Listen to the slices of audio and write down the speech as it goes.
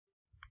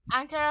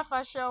Ankara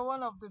fashion,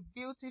 one of the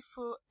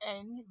beautiful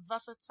and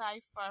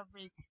versatile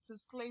fabric to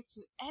slay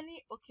to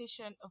any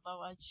occasion of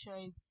our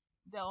choice.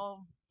 There are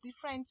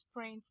different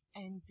prints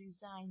and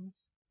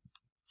designs.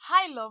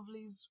 Hi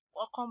lovelies,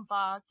 welcome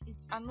back.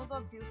 It's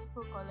another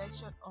beautiful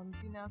collection on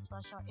Dina's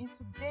Fashion. In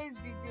today's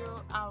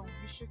video, I'll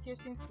be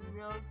showcasing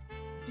Surreal's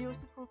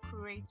beautiful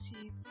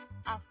creative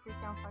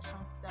African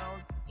fashion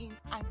styles in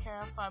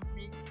Ankara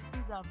fabrics.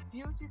 These are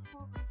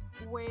beautiful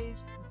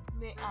ways to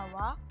slay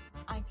our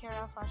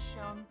Ankara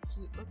fashion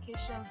to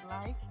occasions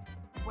like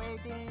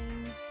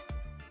weddings,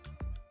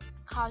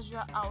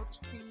 casual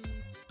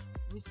outfits,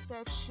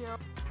 reception,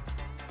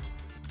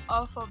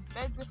 or for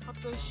birthday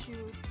photo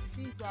shoots.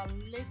 These are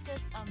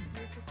latest and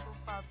beautiful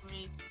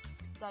fabrics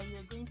that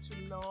you're going to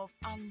love,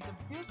 and the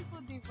beautiful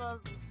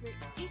divas display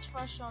each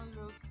fashion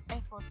look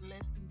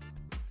effortlessly.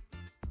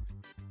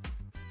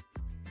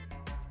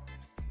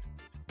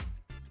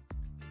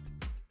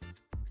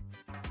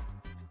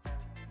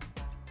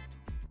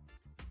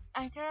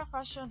 Ankara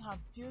fashion have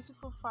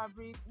beautiful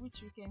fabric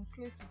which you can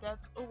slay to that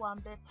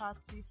Owambe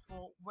party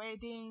for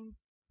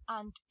weddings,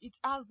 and it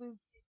has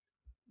these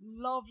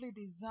lovely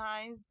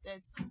designs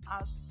that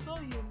are so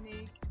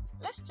unique.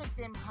 Let's check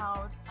them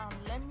out and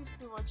let me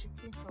see what you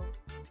think of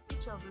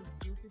each of these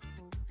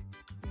beautiful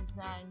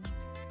designs.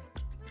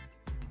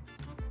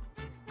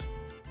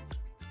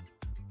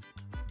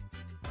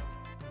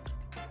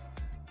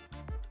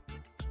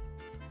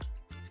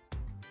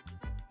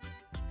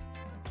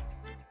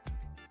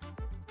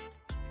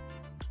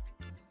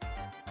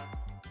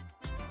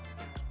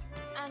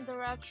 And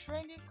there are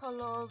trendy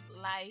colors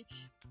like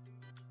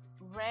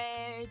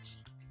red,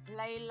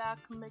 lilac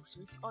mixed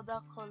with other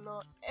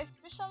color,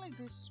 especially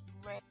this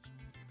red.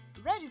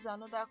 Red is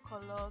another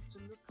color to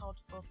look out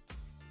for.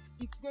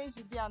 It's going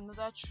to be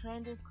another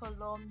trendy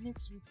color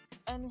mixed with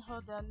any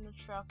other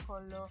neutral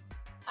color,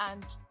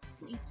 and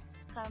it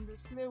can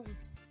display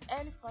with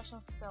any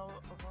fashion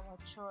style of our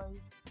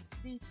choice,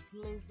 be it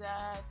blazer,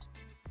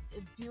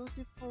 a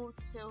beautiful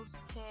tail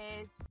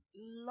skirt,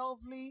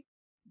 lovely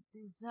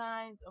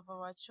designs of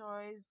our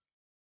choice.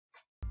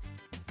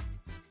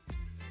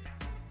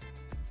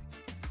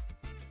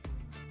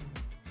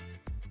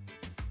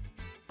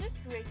 This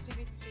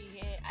creativity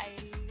here, I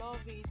love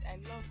it. I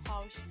love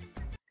how she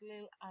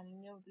scale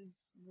and nail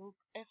this look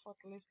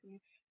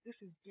effortlessly.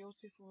 This is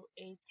beautiful.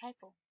 A type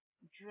of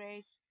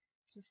dress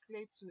to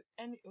slay to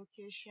any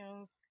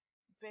occasions,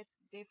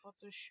 birthday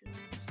photo shoot,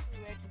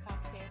 red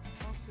carpet,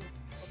 also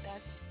for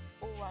that.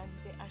 Oh, and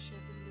the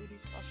actually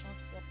ladies fashion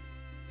style.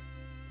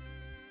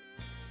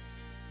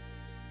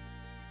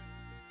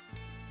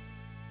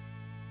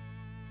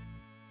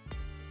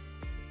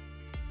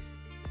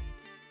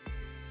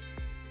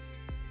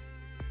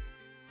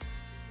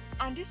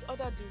 And this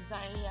other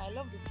design here, I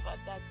love the fact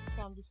that it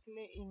can be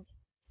slayed in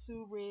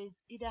two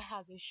ways, either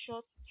as a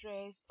short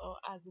dress or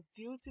as a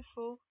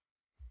beautiful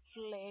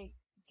flare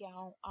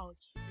gown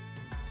outfit.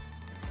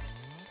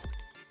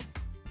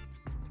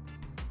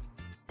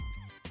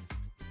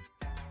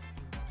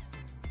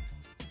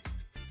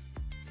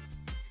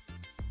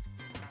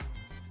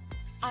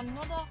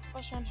 Another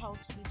fashion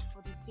outfit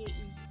for the day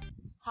is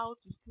how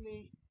to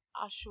slay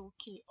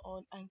ashoke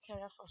on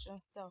Ankara fashion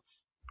style.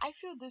 I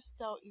feel this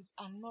style is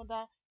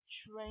another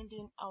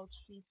trending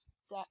outfit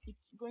that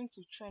it's going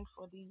to trend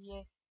for the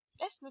year.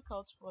 Let's look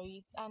out for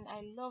it, and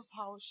I love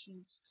how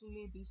she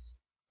slayed this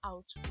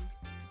outfit.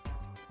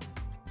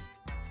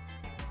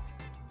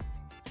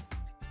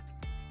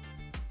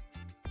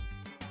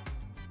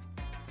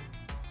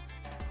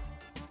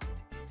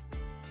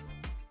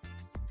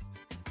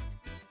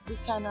 We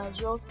can as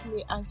well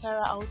slay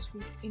Ankara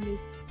outfits in a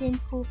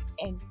simple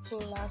and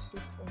classy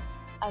form.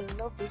 I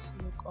love this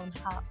look on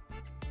her.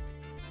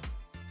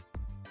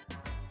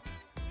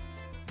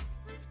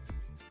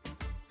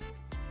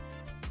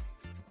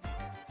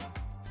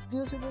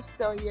 Beautiful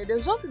style here.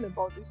 There's something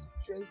about this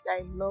dress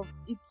that I love.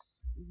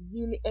 It's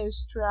really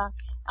extra,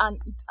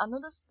 and it's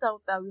another style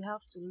that we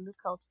have to look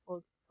out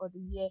for the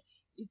year.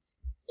 It's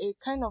a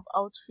kind of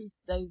outfit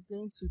that is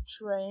going to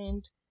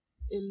trend,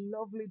 a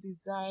lovely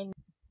design.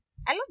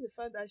 I love the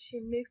fact that she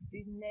makes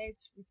the net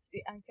with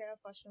the Ankara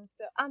fashion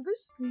style, and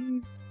this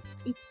sleeve,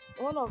 it's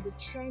one of the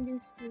trending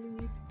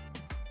sleeve.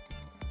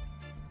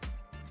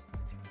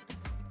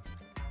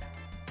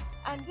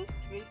 And this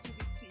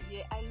creativity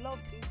here, I love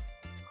this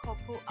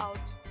couple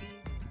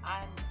outfit,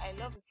 and I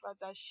love the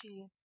fact that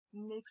she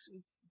makes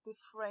with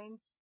different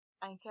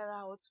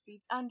Ankara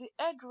outfits, and the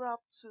head wrap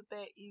too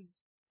there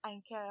is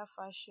Ankara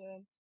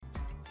fashion.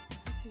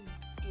 This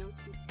is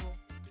beautiful.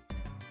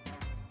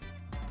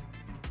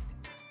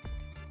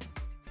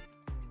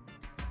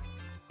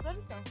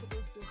 Credit and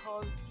kudos to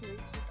all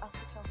creative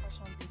African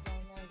fashion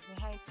designers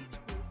behind each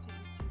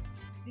creativities.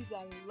 These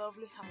are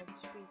lovely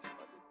outfits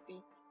for the day.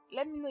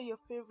 Let me know your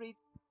favorite.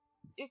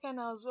 You can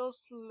as well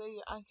slay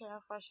your Ankara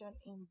fashion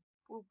in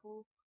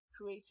Boo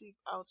creative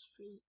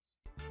outfits.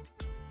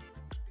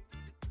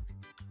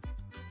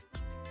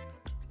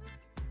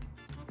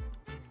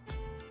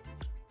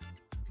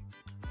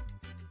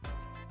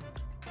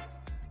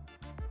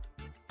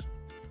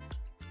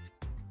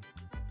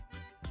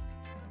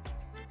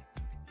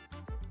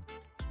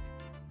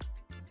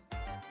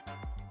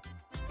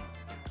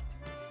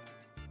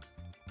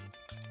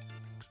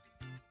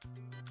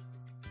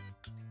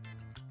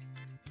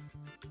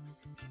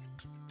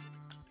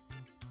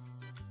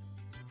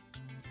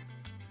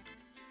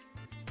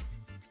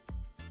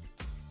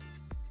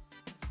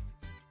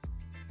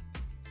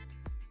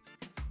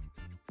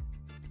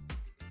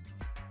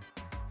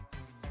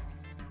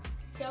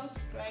 you haven't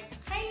subscribed,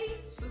 kindly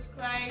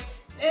subscribe.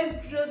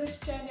 Let's grow this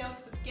channel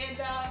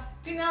together.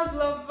 Tina's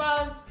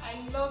lovers, I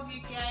love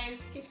you guys.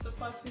 Keep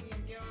supporting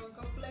your girl.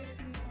 God bless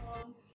you all.